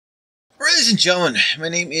Ladies and gentlemen, my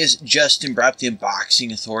name is Justin, brought up the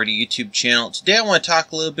Unboxing Authority YouTube channel. Today I want to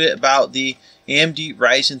talk a little bit about the AMD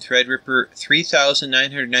Ryzen Threadripper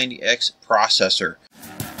 3990X processor.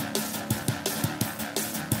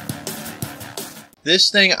 This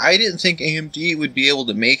thing, I didn't think AMD would be able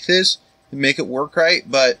to make this and make it work right,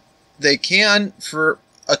 but they can for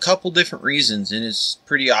a couple different reasons, and it's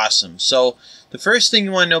pretty awesome. So the first thing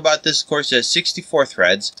you want to know about this, of course, is 64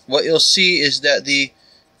 threads. What you'll see is that the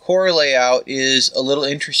core layout is a little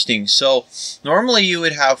interesting. So normally you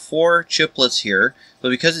would have 4 chiplets here, but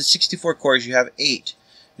because it's 64 cores, you have 8.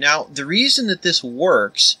 Now the reason that this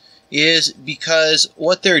works is because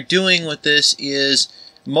what they're doing with this is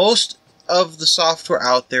most of the software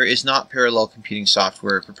out there is not parallel computing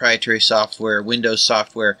software, proprietary software, Windows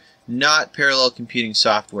software, not parallel computing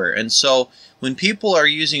software. And so when people are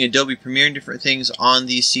using Adobe Premiere and different things on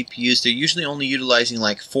these CPUs, they're usually only utilizing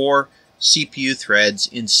like 4 CPU threads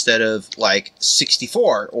instead of like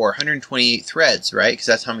 64 or 128 threads, right? Because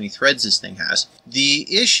that's how many threads this thing has. The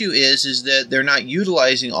issue is that they're not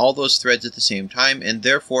utilizing all those threads at the same time, and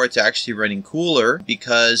therefore it's actually running cooler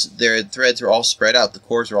because their threads are all spread out. The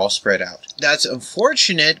cores are all spread out. That's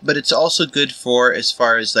unfortunate, but it's also good for as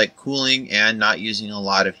far as like cooling and not using a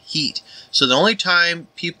lot of heat. So the only time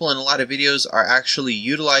people in a lot of videos are actually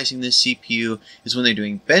utilizing this CPU is when they're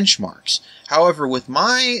doing benchmarks. However, with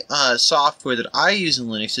my software that I use in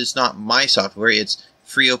Linux, it's not my software, it's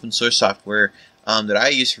free open source software that I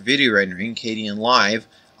use for video rendering, Kdenlive.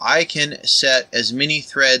 I can set as many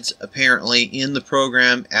threads apparently in the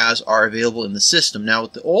program as are available in the system. Now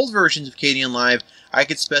with the old versions of Kdenlive, I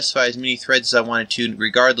could specify as many threads as I wanted to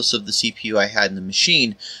regardless of the CPU I had in the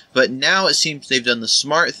machine. But now it seems they've done the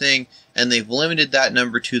smart thing and they've limited that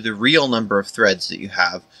number to the real number of threads that you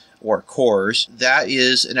have, or cores. That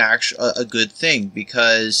is a good thing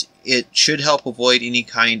because it should help avoid any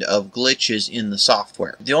kind of glitches in the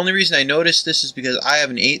software. The only reason I noticed this is because I have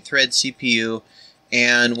an 8-thread CPU,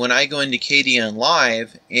 and when I go into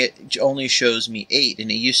Kdenlive, it only shows me 8,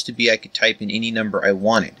 and it used to be I could type in any number I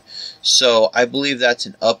wanted. So I believe that's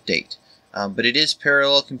an update. But it is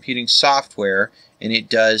parallel computing software, and it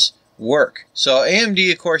does work. So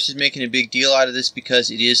AMD, of course, is making a big deal out of this because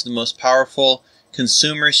it is the most powerful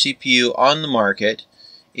consumer CPU on the market.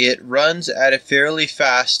 It runs at a fairly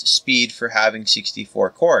fast speed for having 64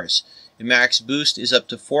 cores. The max boost is up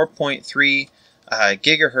to 4.3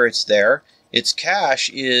 gigahertz there. Its cache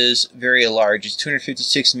is very large. It's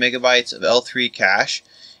 256 megabytes of L3 cache.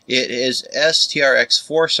 It is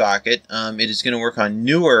sTRX4 socket. It is going to work on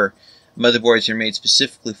newer motherboards that are made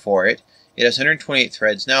specifically for it. It has 128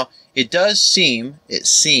 threads. Now, it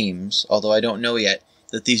seems, although I don't know yet,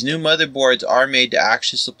 that these new motherboards are made to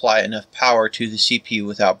actually supply enough power to the CPU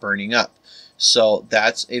without burning up. So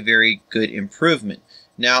that's a very good improvement.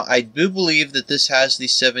 Now, I do believe that this has the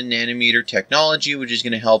 7nm technology, which is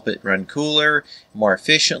going to help it run cooler, more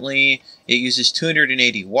efficiently. It uses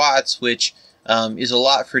 280 watts, which is a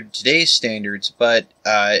lot for today's standards, but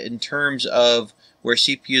in terms of where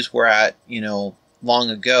CPUs were at,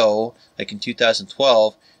 long ago, like in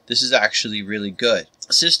 2012, this is actually really good.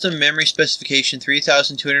 System memory specification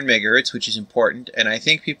 3200 megahertz, which is important, and I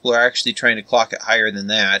think people are actually trying to clock it higher than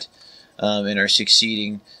that and are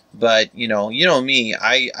succeeding. But you know me,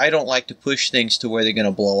 I don't like to push things to where they're going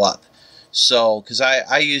to blow up. So, because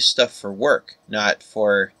I use stuff for work, not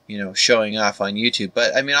for showing off on YouTube.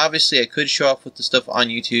 But I mean, obviously, I could show off with the stuff on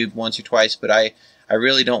YouTube once or twice, but I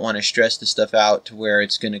really don't want to stress the stuff out to where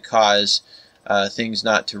it's going to cause things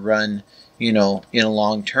not to run in a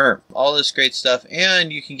long term. All this great stuff,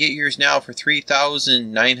 and you can get yours now for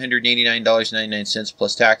 $3,989.99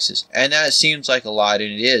 plus taxes. And that seems like a lot,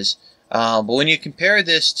 and it is. But when you compare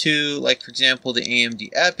this to, like, for example, the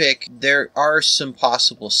AMD EPYC, there are some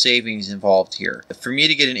possible savings involved here. For me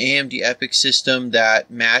to get an AMD EPYC system that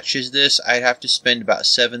matches this, I'd have to spend about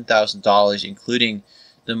 $7,000, including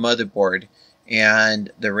the motherboard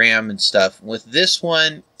and the RAM and stuff. With this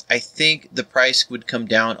one, I think the price would come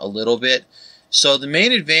down a little bit. So the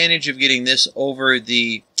main advantage of getting this over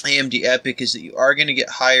the AMD EPYC is that you are going to get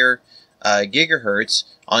higher gigahertz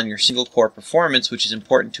on your single core performance, which is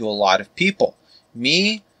important to a lot of people.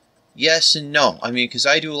 Me, yes and no. I mean, because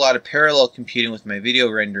I do a lot of parallel computing with my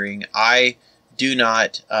video rendering, I do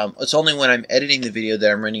not, it's only when I'm editing the video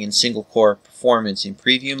that I'm running in single core performance in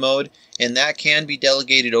preview mode, and that can be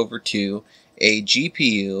delegated over to a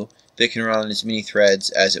GPU that can run as many threads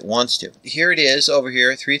as it wants to. Here it is over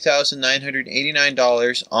here,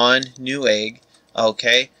 $3,989 on Newegg.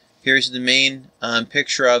 Okay, here's the main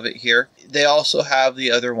picture of it here. They also have the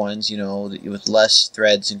other ones, with less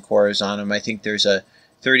threads and cores on them. I think there's a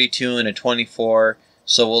 32 and a 24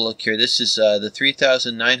 So we'll look here. This is the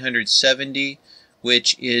 3970,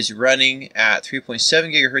 which is running at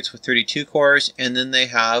 3.7 gigahertz with 32 cores, and then they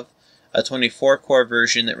have a 24 core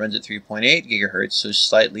version that runs at 3.8 gigahertz, so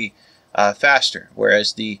slightly faster,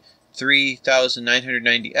 whereas the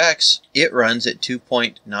 3990X, it runs at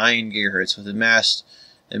 2.9 gigahertz with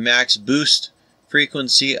a max boost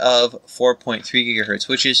frequency of 4.3 gigahertz,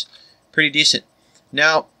 which is pretty decent.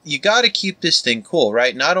 Now, you got to keep this thing cool,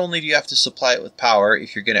 right? Not only do you have to supply it with power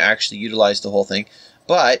if you're going to actually utilize the whole thing,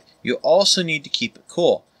 but you also need to keep it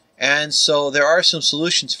cool. And so there are some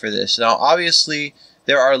solutions for this. Now, obviously,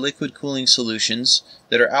 there are liquid cooling solutions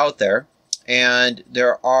that are out there, and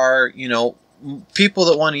there are, people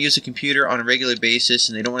that want to use a computer on a regular basis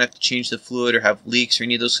and they don't want to have to change the fluid or have leaks or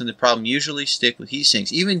any of those kinds of problems usually stick with heat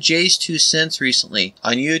sinks. Even Jay's 2 cents recently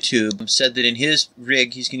on YouTube said that in his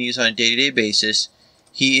rig he's going to use on a day-to-day basis,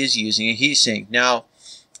 he is using a heat sink. Now,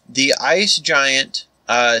 the Ice Giant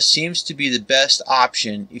seems to be the best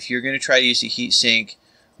option if you're going to try to use a heat sink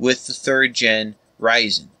with the 3rd gen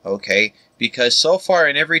Ryzen, okay? Because so far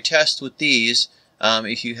in every test with these,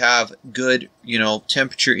 if you have good,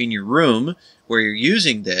 temperature in your room where you're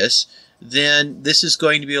using this, then this is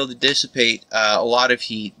going to be able to dissipate a lot of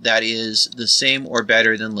heat that is the same or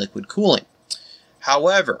better than liquid cooling.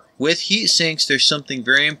 However, with heat sinks, there's something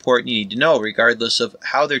very important you need to know, regardless of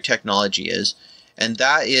how their technology is, and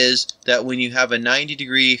that is that when you have a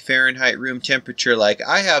 90-degree Fahrenheit room temperature like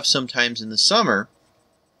I have sometimes in the summer,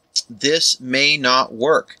 this may not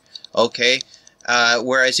work, okay?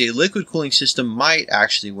 Whereas a liquid cooling system might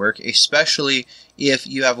actually work, especially if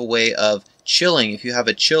you have a way of chilling. If you have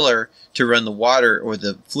a chiller to run the water or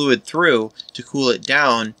the fluid through to cool it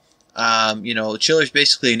down, a chiller is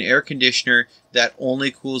basically an air conditioner that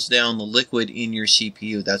only cools down the liquid in your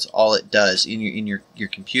CPU. That's all it does in your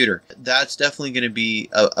computer. That's definitely going to be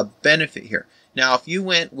a benefit here. Now, if you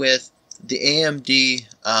went with the AMD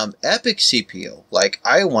EPYC CPU, like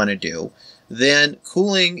I want to do, then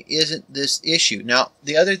cooling isn't this issue. Now,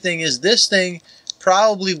 the other thing is this thing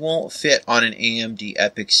probably won't fit on an AMD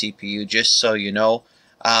EPYC CPU, just so you know,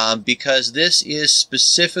 because this is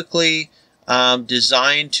specifically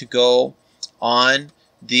designed to go on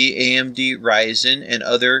the AMD Ryzen and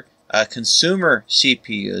other consumer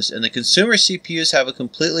CPUs. And the consumer CPUs have a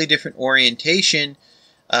completely different orientation,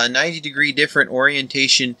 90-degree different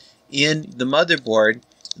orientation in the motherboard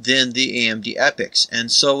than the AMD EPYCs. And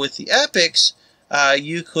so with the EPYCs,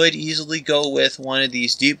 you could easily go with one of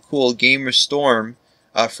these deep cool Gamer Storm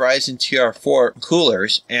Ryzen TR4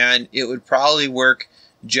 coolers, and it would probably work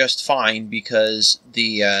just fine because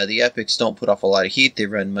the EPYCs don't put off a lot of heat. They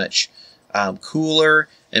run much cooler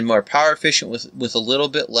and more power efficient with a little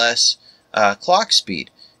bit less clock speed,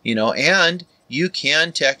 and you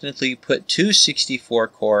can technically put two 64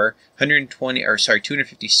 core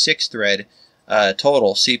 256 thread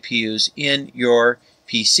total CPUs in your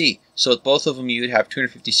PC. So with both of them you would have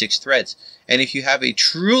 256 threads. And if you have a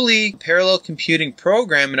truly parallel computing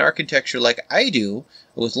program and architecture like I do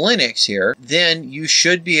with Linux here, then you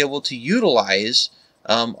should be able to utilize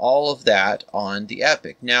all of that on the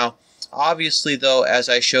EPYC. Now, obviously though, as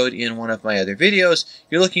I showed in one of my other videos,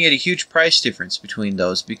 you're looking at a huge price difference between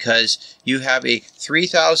those because you have a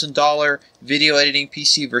 $3,000 video editing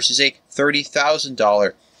PC versus a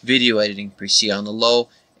 $30,000 video editing PC on the low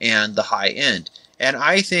and the high end. And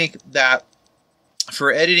I think that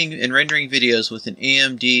for editing and rendering videos with an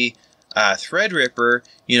AMD Threadripper,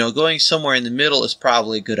 going somewhere in the middle is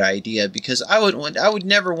probably a good idea, because I would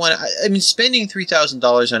never want to, I mean, spending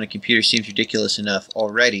 $3,000 on a computer seems ridiculous enough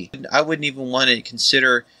already. I wouldn't even want to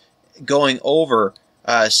consider going over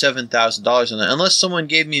 $7,000 on that, unless someone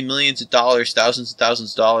gave me millions of dollars, thousands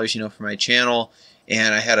of dollars, for my channel,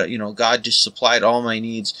 and I had God just supplied all my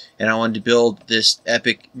needs, and I wanted to build this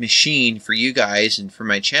epic machine for you guys and for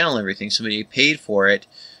my channel and everything. Somebody paid for it,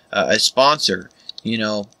 a sponsor.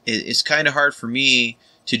 It's kind of hard for me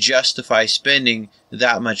to justify spending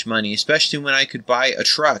that much money, especially when I could buy a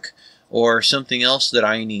truck or something else that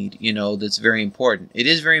I need, that's very important. It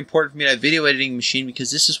is very important for me to have a video editing machine,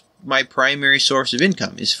 because this is my primary source of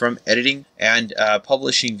income, is from editing and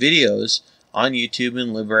publishing videos on YouTube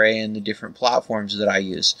and Libre and the different platforms that I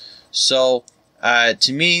use. So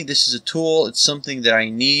to me, this is a tool. It's something that I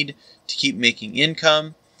need to keep making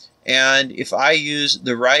income. And if I use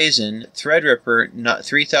the Ryzen Threadripper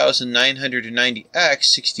 3990X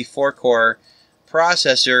 64 core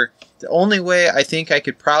processor, the only way I think I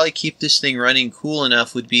could probably keep this thing running cool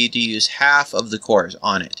enough would be to use half of the cores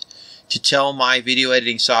on it, to tell my video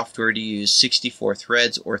editing software to use 64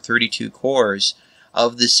 threads or 32 cores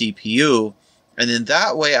of the CPU, And then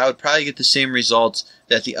that way I would probably get the same results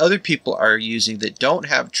that the other people are using that don't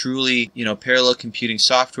have truly, parallel computing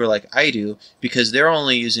software like I do, because they're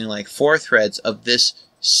only using like 4 threads of this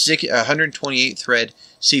 128 thread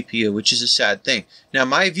CPU, which is a sad thing. Now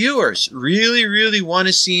my viewers really want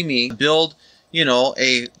to see me build,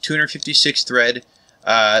 a 256 thread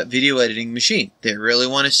video editing machine. They really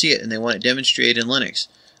want to see it, and they want it demonstrated in Linux.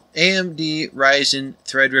 AMD Ryzen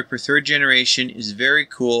Threadripper 3rd generation is very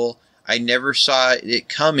cool. I never saw it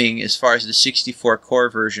coming as far as the 64 core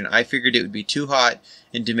version. I figured it would be too hot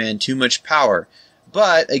and demand too much power.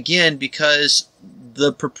 But again, because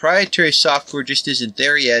the proprietary software just isn't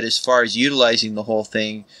there yet as far as utilizing the whole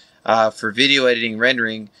thing for video editing,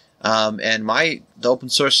 rendering, and the open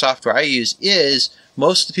source software I use is,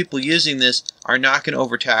 most of the people using this are not going to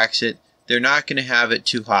overtax it. They're not going to have it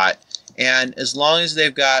too hot. And as long as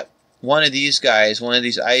they've got one of these guys, one of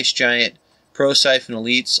these Ice Giant Pro Siphon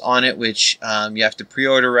Elites on it, which you have to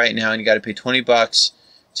pre-order right now, and you got to pay $20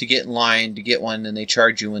 to get in line to get one, and they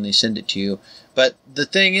charge you when they send it to you. But the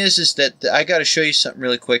thing is that I got to show you something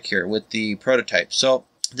really quick here with the prototype. So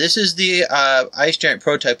this is the Ice Giant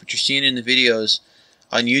prototype, which you're seeing in the videos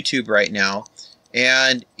on YouTube right now,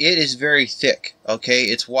 and it is very thick. Okay,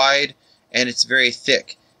 it's wide and it's very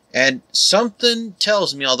thick. And something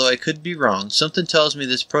tells me, although I could be wrong, something tells me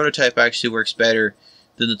this prototype actually works better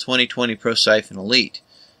than the 2020 Pro Siphon Elite.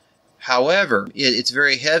 However, it's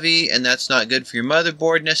very heavy, and that's not good for your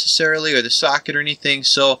motherboard necessarily, or the socket or anything,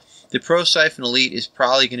 so the Pro Siphon Elite is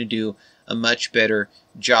probably going to do a much better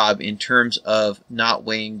job in terms of not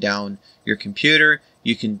weighing down your computer.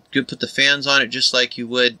 You can put the fans on it just like you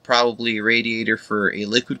would probably a radiator for a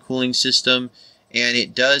liquid cooling system, and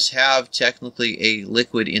it does have technically a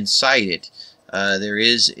liquid inside it. There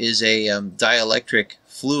is a dielectric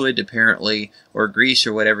fluid apparently, or grease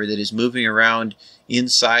or whatever, that is moving around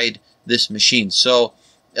inside this machine. So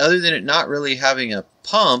other than it not really having a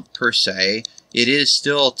pump per se, it is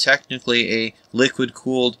still technically a liquid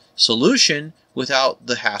cooled solution without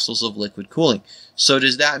the hassles of liquid cooling. So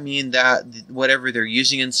does that mean that whatever they're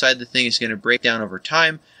using inside the thing is going to break down over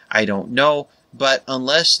time? I don't know, but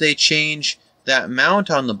unless they change that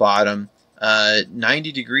mount on the bottom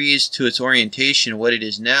 90 degrees to its orientation, what it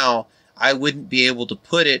is now, I wouldn't be able to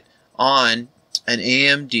put it on an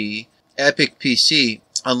AMD EPYC PC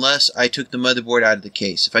unless I took the motherboard out of the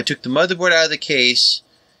case. If I took the motherboard out of the case,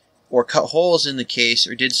 or cut holes in the case,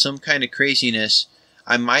 or did some kind of craziness,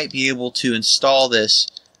 I might be able to install this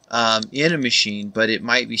in a machine, but it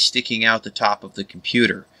might be sticking out the top of the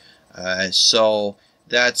computer. So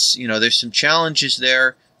that's, there's some challenges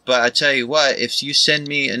there. But I tell you what, if you send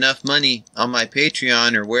me enough money on my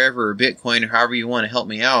Patreon or wherever, or Bitcoin, or however you want to help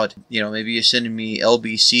me out, maybe you're sending me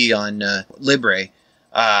LBC on Libre.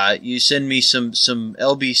 You send me some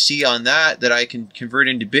LBC on that I can convert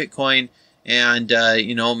into Bitcoin, and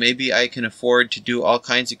maybe I can afford to do all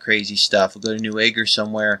kinds of crazy stuff. I'll go to Newegg or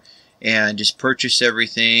somewhere and just purchase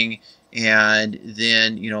everything, and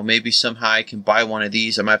then maybe somehow I can buy one of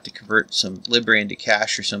these. I might have to convert some Libre into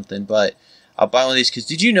cash or something, but I'll buy one of these, because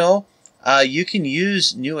did you know you can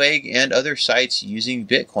use Newegg and other sites using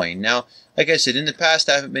Bitcoin? Now, like I said, in the past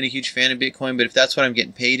I haven't been a huge fan of Bitcoin, but if that's what I'm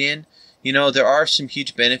getting paid in, there are some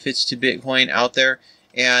huge benefits to Bitcoin out there.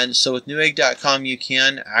 And so with Newegg.com, you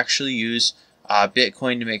can actually use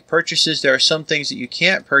Bitcoin to make purchases. There are some things that you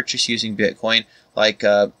can't purchase using Bitcoin, like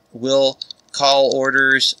will call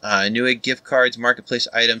orders, Newegg gift cards, marketplace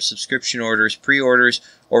items, subscription orders, pre-orders,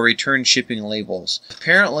 or return shipping labels.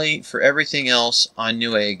 Apparently, for everything else on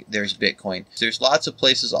Newegg, there's Bitcoin. There's lots of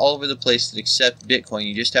places all over the place that accept Bitcoin.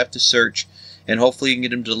 You just have to search, and hopefully you can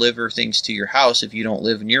get them to deliver things to your house if you don't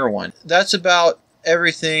live near one. That's about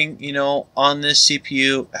everything, on this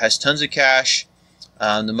CPU. It has tons of cache.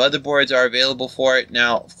 The motherboards are available for it.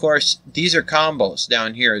 Now, of course, these are combos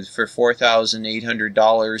down here for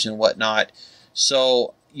 $4,800 and whatnot.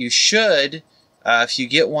 So you should, if you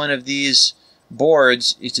get one of these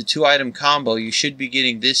boards, it's a 2-item combo. You should be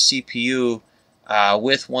getting this CPU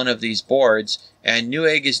with one of these boards. And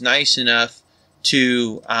Newegg is nice enough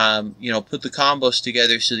to, put the combos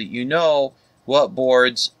together so that you know what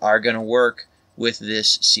boards are going to work with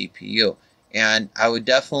this CPU. And I would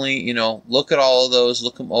definitely, look at all of those,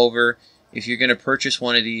 look them over if you're going to purchase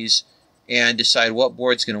one of these, and decide what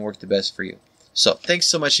board's going to work the best for you. So, thanks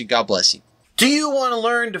so much, and God bless you. Do you want to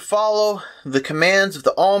learn to follow the commands of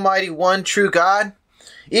the Almighty One True God?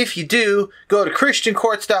 If you do, go to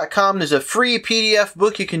ChristianQuartz.com. There's a free PDF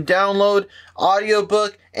book you can download,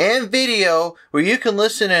 audiobook, and video where you can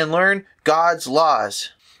listen and learn God's laws.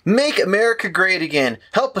 Make America great again.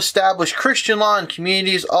 Help establish Christian law in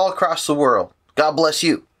communities all across the world. God bless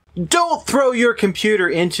you. Don't throw your computer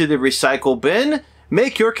into the recycle bin.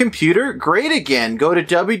 Make your computer great again. Go to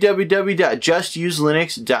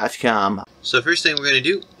www.justuselinux.com. So the first thing we're going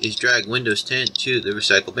to do is drag Windows 10 to the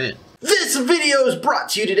recycle bin. This video is brought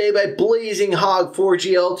to you today by Blazing Hog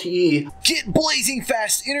 4G LTE. Get blazing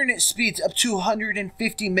fast internet speeds up to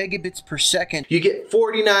 150 megabits per second. You get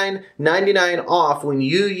 $49.99 off when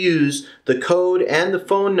you use the code and the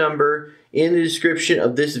phone number in the description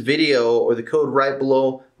of this video, or the code right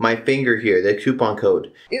below my finger here, the coupon code.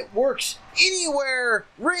 It works anywhere,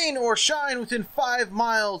 rain or shine, within 5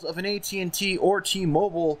 miles of an AT&T or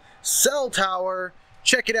T-Mobile cell tower.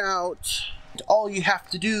 Check it out. All you have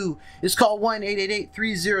to do is call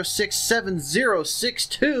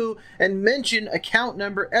 1-888-306-7062 and mention account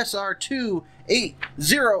number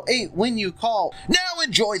SR2808 when you call. Now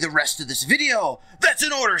enjoy the rest of this video. That's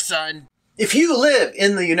an order, son. If you live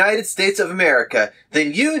in the United States of America,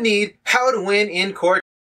 then you need How to Win in Court,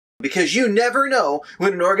 because you never know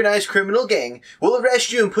when an organized criminal gang will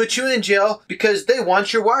arrest you and put you in jail because they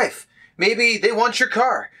want your wife. Maybe they want your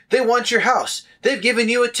car. They want your house. They've given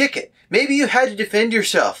you a ticket. Maybe you had to defend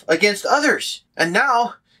yourself against others, and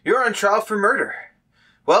now you're on trial for murder.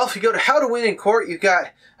 Well, if you go to How to Win in Court, you've got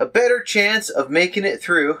a better chance of making it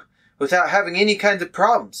through without having any kinds of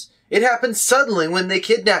problems. It happens suddenly when they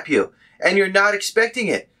kidnap you, and you're not expecting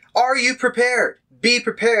it. Are you prepared? Be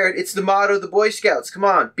prepared. It's the motto of the Boy Scouts. Come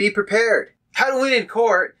on, be prepared. How to Win in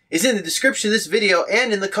Court is in the description of this video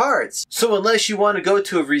and in the cards. So unless you want to go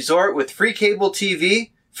to a resort with free cable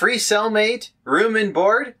TV, free cellmate, room and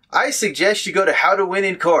board, I suggest you go to How to Win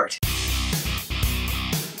in Court.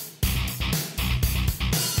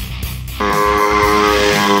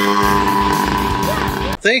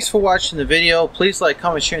 Thanks for watching the video. Please like,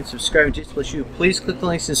 comment, share, and subscribe. And just bless you. Please click the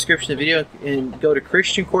links in the description of the video and go to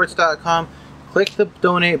christiancourts.com. Click the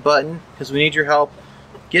donate button because we need your help.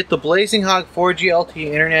 Get the Blazing Hog 4G LTE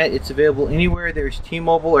internet. It's available anywhere there's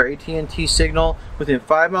T-Mobile or AT&T signal, within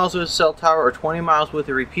 5 miles of a cell tower or 20 miles with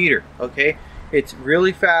a repeater. Okay, it's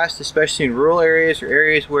really fast, especially in rural areas or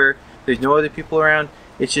areas where there's no other people around.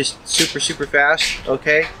 It's just super fast.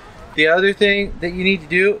 Okay. The other thing that you need to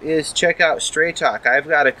do is check out Straight Talk. I've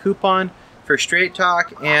got a coupon for Straight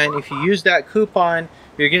Talk, and if you use that coupon,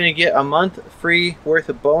 you're going to get a month free worth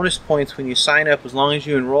of bonus points when you sign up, as long as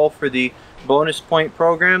you enroll for the bonus point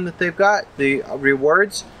program that they've got, the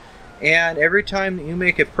rewards. And every time that you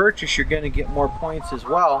make a purchase, you're going to get more points as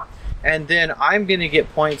well. And then I'm going to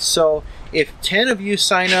get points. So if 10 of you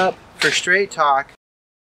sign up for Straight Talk,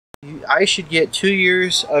 I should get 2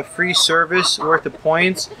 years of free service worth of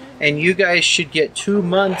points, and you guys should get 2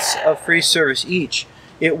 months of free service each.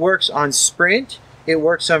 It works on Sprint, it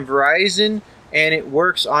works on Verizon, and it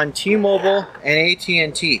works on T-Mobile and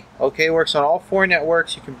AT&T. Okay, it works on all 4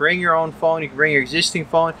 networks. You can bring your own phone, you can bring your existing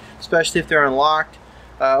phone, especially if they're unlocked,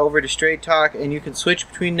 over to Straight Talk, and you can switch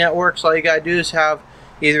between networks. All you gotta do is have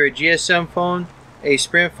either a GSM phone, a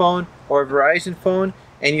Sprint phone, or a Verizon phone,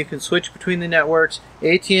 and you can switch between the networks.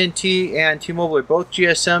 AT&T and T-Mobile are both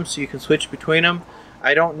GSM, so you can switch between them.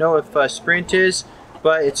 I don't know if Sprint is,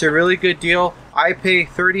 but it's a really good deal. I pay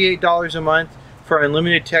 $38 a month for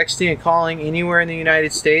unlimited texting and calling anywhere in the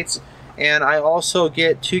United States, and I also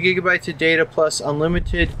get 2 gigabytes of data plus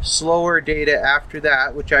unlimited slower data after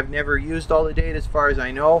that, which I've never used all the data as far as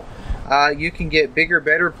I know. You can get bigger,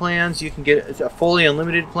 better plans. You can get fully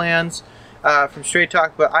unlimited plans from Straight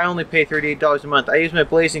Talk, but I only pay $38 a month. I use my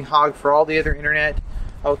Blazing Hog for all the other internet,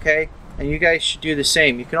 okay? And you guys should do the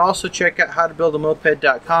same. You can also check out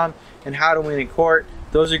howtobuildamoped.com and How to Win in Court.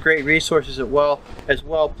 Those are great resources as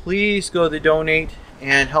well. Please go to donate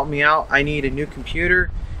and help me out. I need a new computer,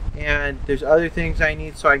 and there's other things I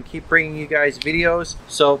need so I can keep bringing you guys videos.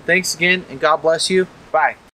 So thanks again, and God bless you. Bye.